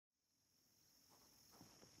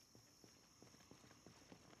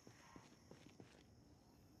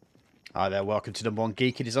Hi there, welcome to number one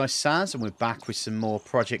Geek. It is I, Saz, and we're back with some more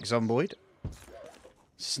Project Zomboid.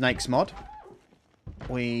 Snakes mod.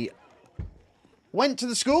 We went to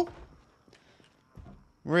the school,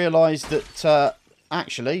 realised that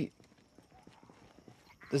actually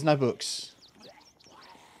there's no books.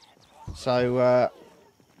 So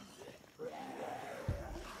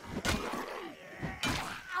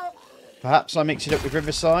perhaps I mix it up with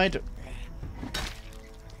Riverside.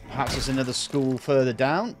 Perhaps there's another school further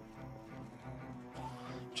down,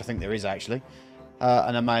 which I think there is actually,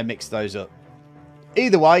 and I may have mixed those up.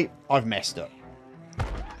 Either way, I've messed up.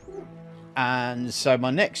 And so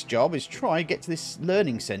my next job is try and get to this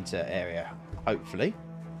learning centre area, hopefully.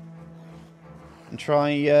 And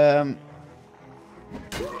try...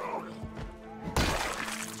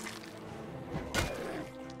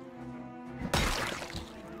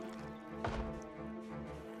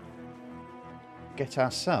 get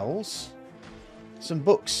ourselves some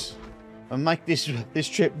books. And make this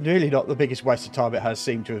trip really not the biggest waste of time it has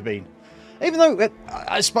seemed to have been. Even though,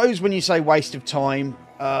 I suppose when you say waste of time...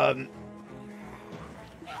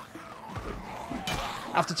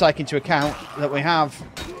 have to take into account that we have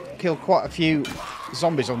killed quite a few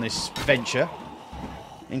zombies on this venture,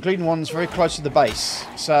 including ones very close to the base.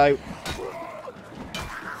 So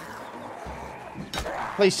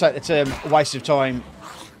please take the term waste of time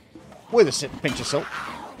with a pinch of salt.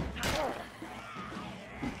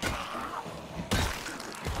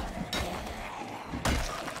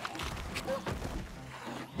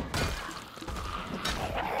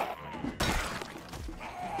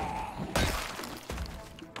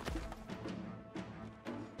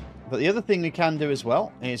 But the other thing we can do as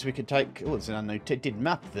well is we could take... Oh, there's an annotated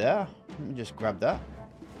map there. Let me just grab that.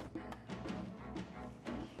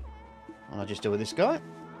 And I'll just deal with this guy.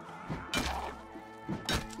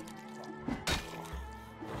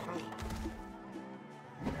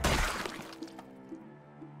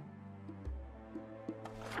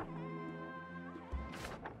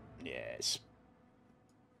 Yes.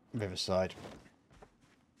 Riverside.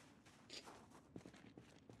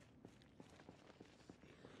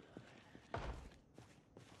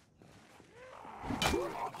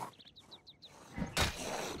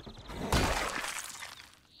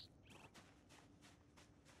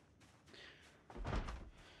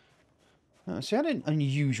 So I had an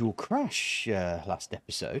unusual crash last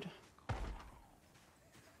episode.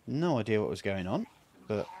 No idea what was going on,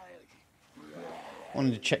 but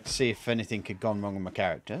wanted to check to see if anything had gone wrong with my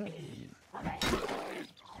character.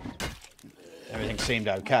 Everything seemed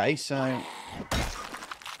okay, so...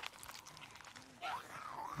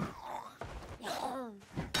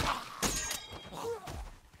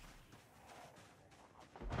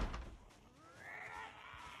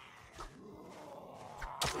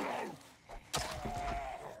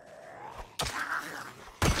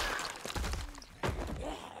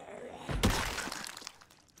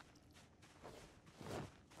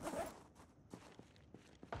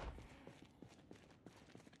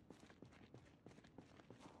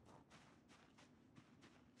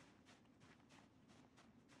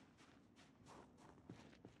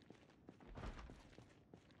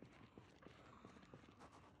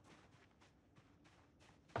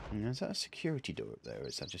 Is that a security door up there, or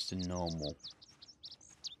is that just a normal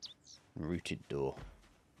rooted door?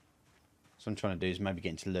 So what I'm trying to do is maybe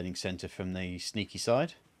get into the learning centre from the sneaky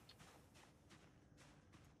side.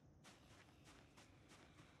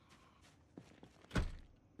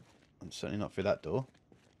 I'm certainly not through that door.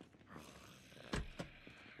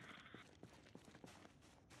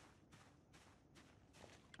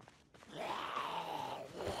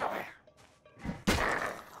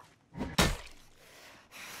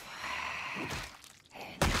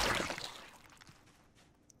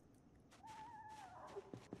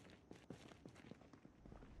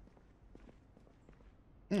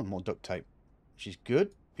 Oh, more duct tape, which is good,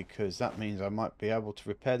 because that means I might be able to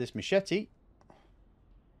repair this machete.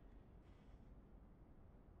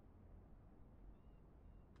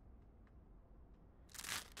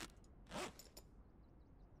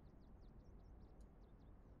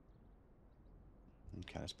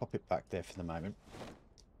 Okay, let's pop it back there for the moment.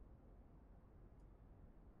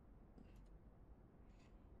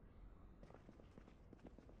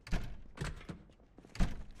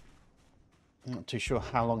 I'm not too sure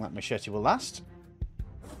how long that machete will last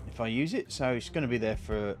if I use it, so it's going to be there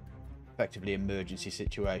for effectively emergency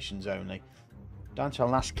situations only. Down to our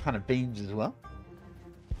last can of beans as well.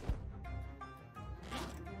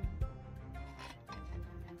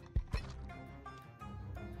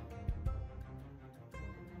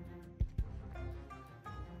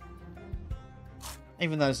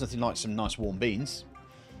 Even though there's nothing like some nice warm beans,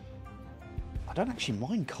 I don't actually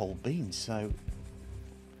mind cold beans, so...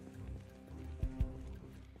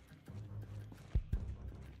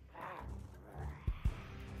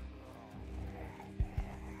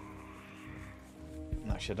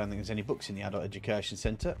 Actually, I don't think there's any books in the Adult Education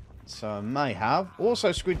Centre, so I may have.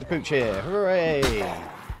 Also, Squid the Pooch here. Hooray!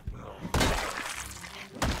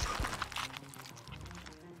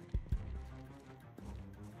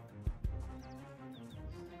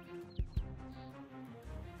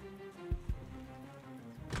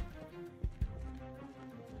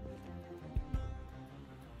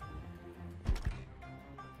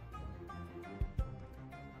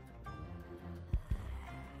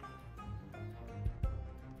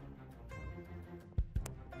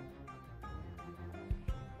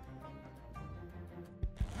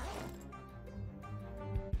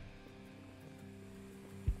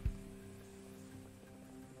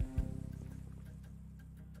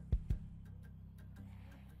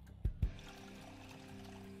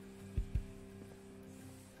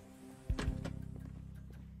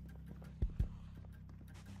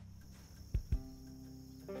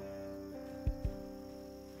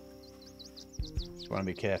 Just want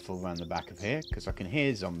to be careful around the back of here because I can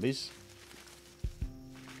hear zombies.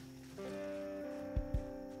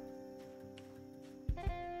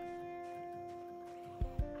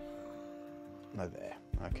 Oh, there.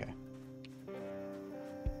 Okay.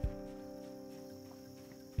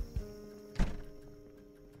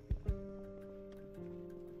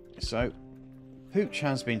 So, Pooch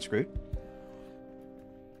has been screwed.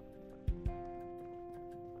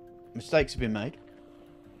 Mistakes have been made.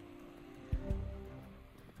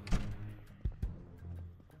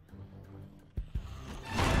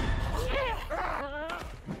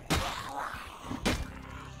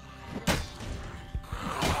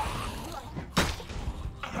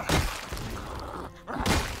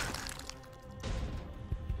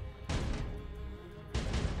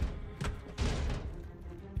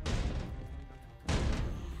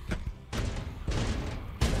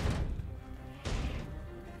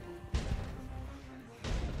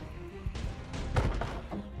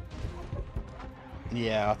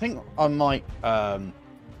 Yeah, I think I might allow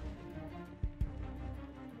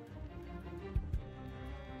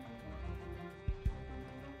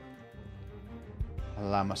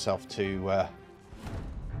myself to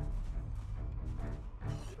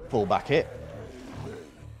fall back here.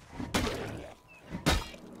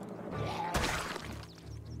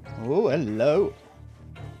 Oh, hello.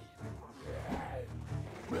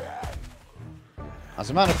 As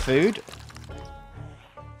a matter of food,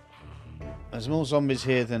 there's more zombies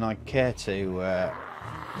here than I care to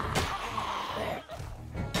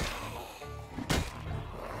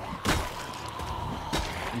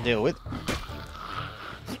deal with.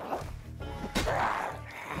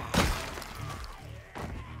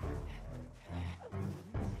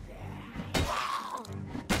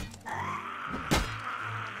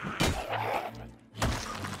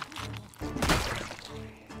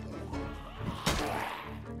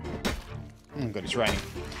 Oh god, it's raining.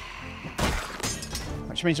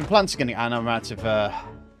 Which means some plants are getting... And I'm out of...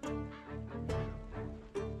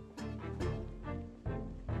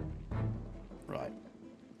 Right.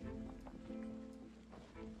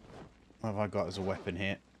 What have I got as a weapon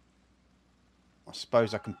here? I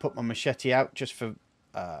suppose I can put my machete out just for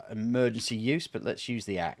emergency use, but let's use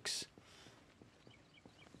the axe.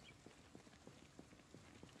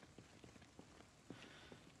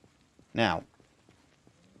 Now,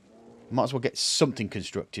 might as well get something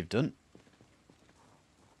constructive done.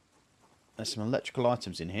 There's some electrical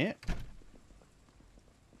items in here.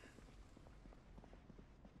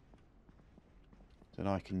 That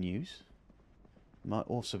I can use. Might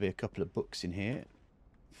also be a couple of books in here.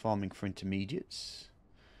 Farming for intermediates.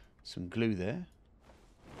 Some glue there.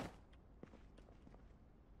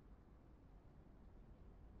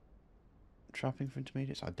 Trapping for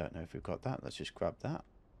intermediates. I don't know if we've got that. Let's just grab that.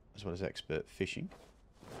 As well as expert fishing.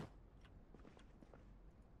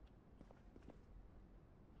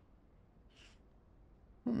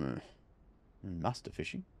 Master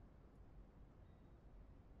fishing.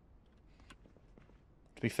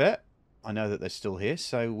 To be fair, I know that they're still here,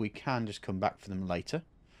 so we can just come back for them later.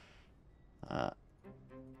 So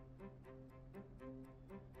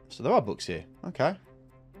there are books here. Okay.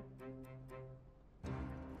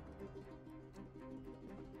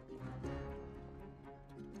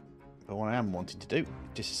 But what I am wanting to do,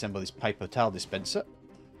 disassemble this paper towel dispenser.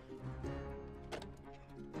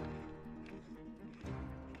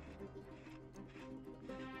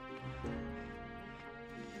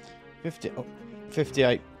 Oh,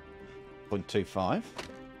 58.25.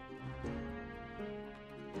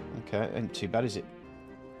 Okay, ain't too bad, is it?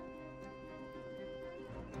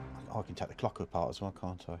 Oh, I can take the clock apart as well,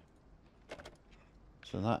 can't I?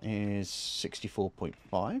 So that is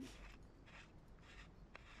 64.5.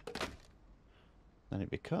 Then it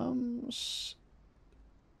becomes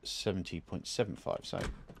 70.75. So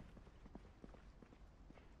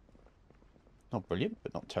not brilliant,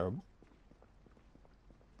 but not terrible.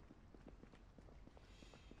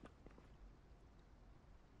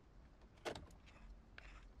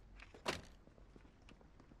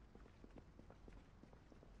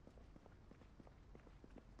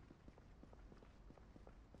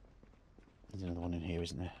 There's another one in here,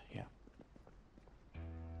 isn't there? Yeah.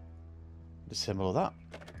 Disassemble that.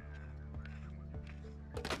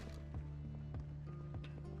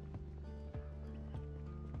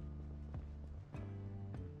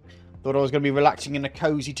 Thought I was going to be relaxing in a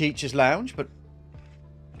cosy teacher's lounge, but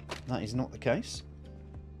that is not the case.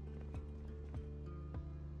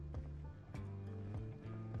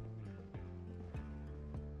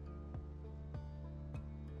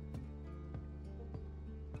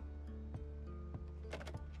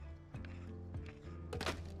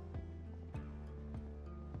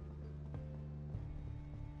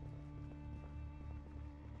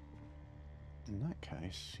 In that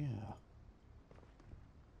case, yeah.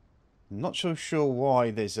 I'm not so sure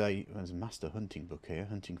why there's a master hunting book here,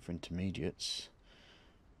 hunting for intermediates.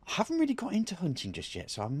 I haven't really got into hunting just yet,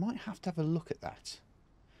 so I might have to have a look at that.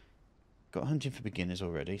 Got hunting for beginners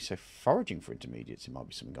already, so foraging for intermediates, it might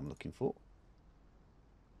be something I'm looking for.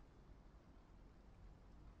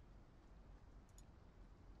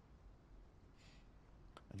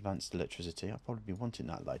 Advanced electricity, I'll probably be wanting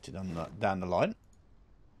that later down the line.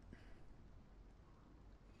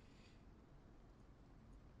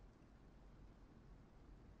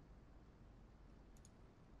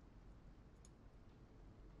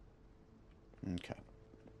 Okay.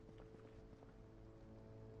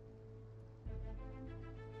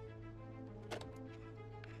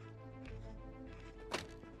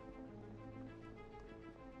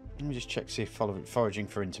 Let me just check, see if foraging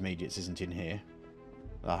for intermediates isn't in here.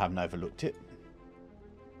 I haven't overlooked it.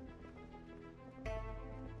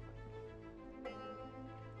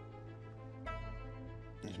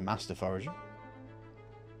 There's master foraging.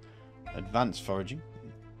 Advanced foraging.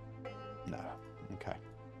 No. Okay.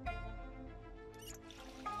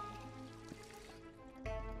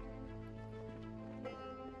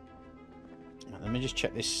 Let me just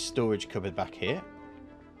check this storage cupboard back here.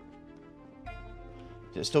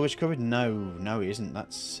 Is it a storage cupboard? No, it isn't.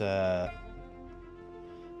 That's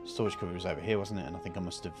storage cupboard was over here, wasn't it? And I think I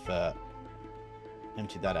must have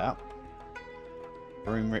emptied that out.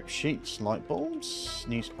 Broom rip sheets, light bulbs,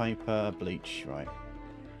 newspaper, bleach. Right.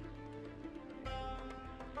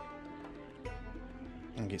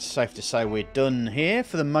 I think it's safe to say we're done here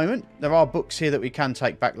for the moment. There are books here that we can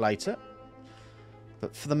take back later,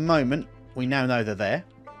 but for the moment, we now know they're there.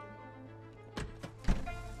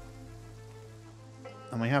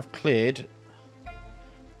 And we have cleared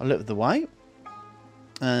a little of the way.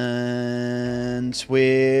 And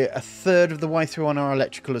we're a third of the way through on our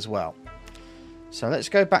electrical as well. So let's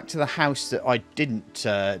go back to the house that I didn't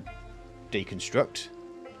deconstruct.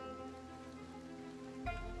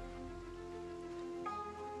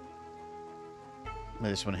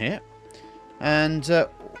 This one here. And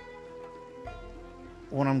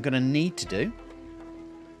what I'm going to need to do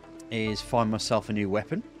is find myself a new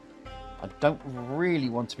weapon. I don't really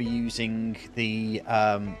want to be using the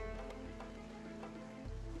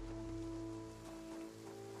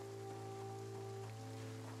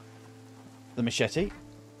machete.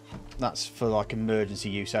 That's for like emergency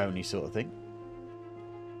use only sort of thing.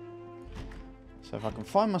 So if I can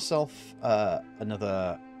find myself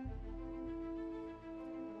another...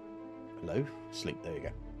 Hello? Sleep, there you go.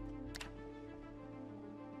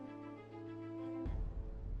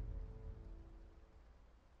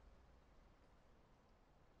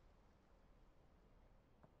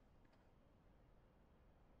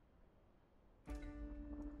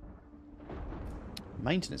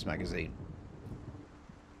 Maintenance magazine.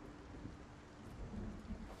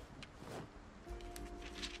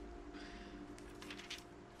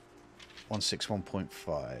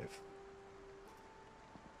 .161.5.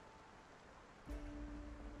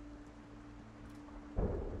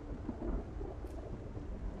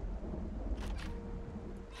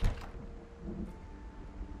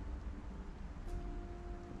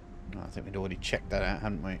 I think we'd already checked that out,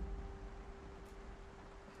 hadn't we?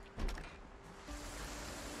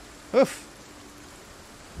 Oof!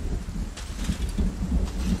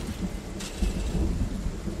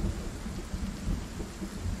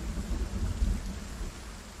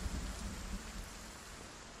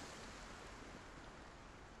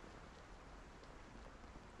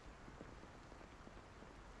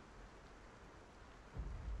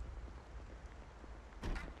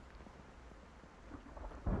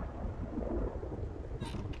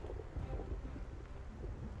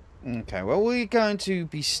 Okay, well, we're going to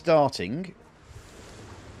be starting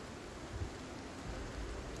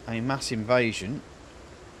a mass invasion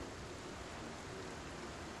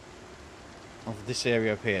of this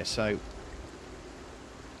area up here. So,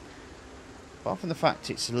 apart from the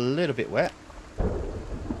fact it's a little bit wet,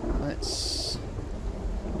 let's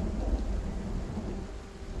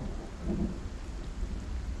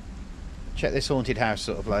check this haunted house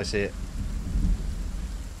sort of place here.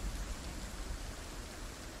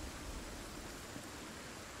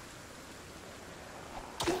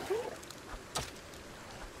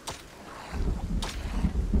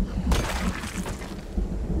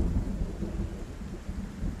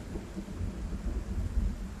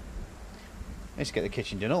 Let's get the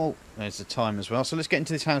kitchen done. Oh, there's the time as well. So let's get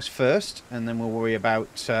into this house first, and then we'll worry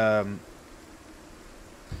about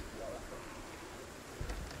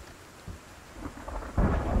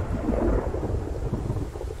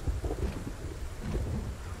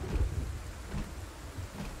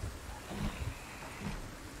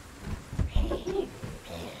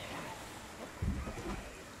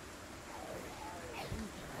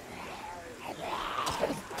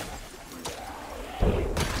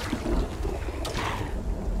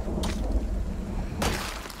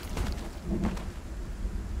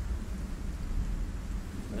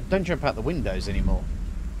don't jump out the windows anymore.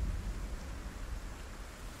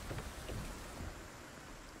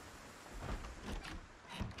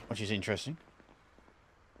 Which is interesting.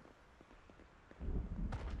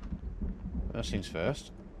 First things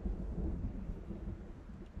first.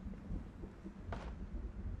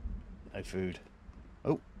 No food.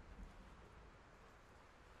 Oh.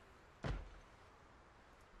 Let's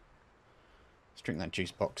drink that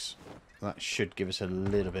juice box. That should give us a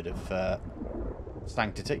little bit of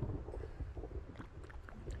sanctity.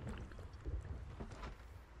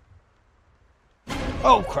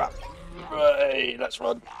 Oh crap! Right, let's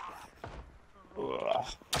run. Ugh.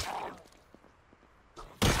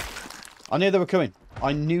 I knew they were coming.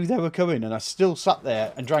 I knew they were coming, and I still sat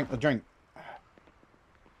there and drank the drink.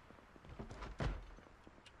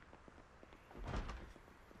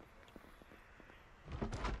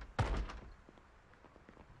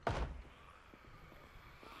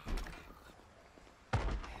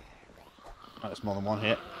 That's more than one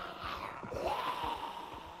hit.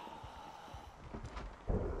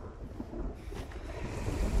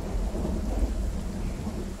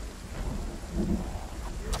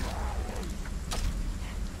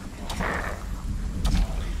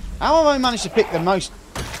 How have I managed to pick the most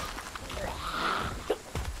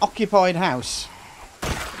occupied house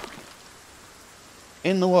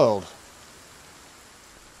in the world?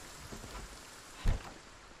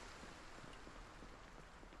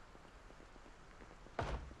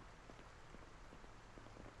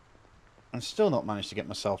 I've still not managed to get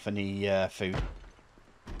myself any food.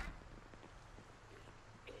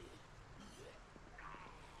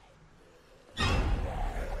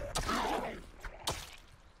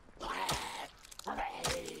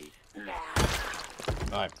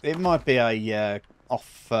 Right, it might be a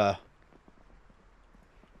off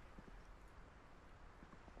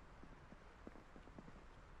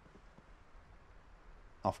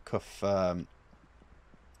cuff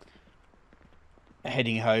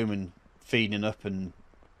heading home and feeding up and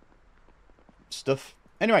stuff.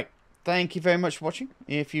 Anyway, thank you very much for watching.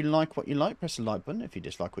 If you like what you like, press the like button. If you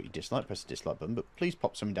dislike what you dislike, press the dislike button. But please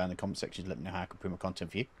pop something down in the comment section to let me know how I can improve my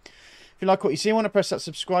content for you. If you like what you see, want to press that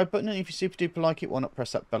subscribe button. And if you super duper like it, why not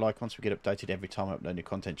press that bell icon so we get updated every time I upload new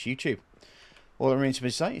content to YouTube. All that remains for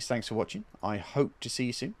me to say is thanks for watching. I hope to see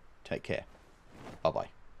you soon. Take care.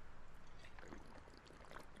 Bye-bye.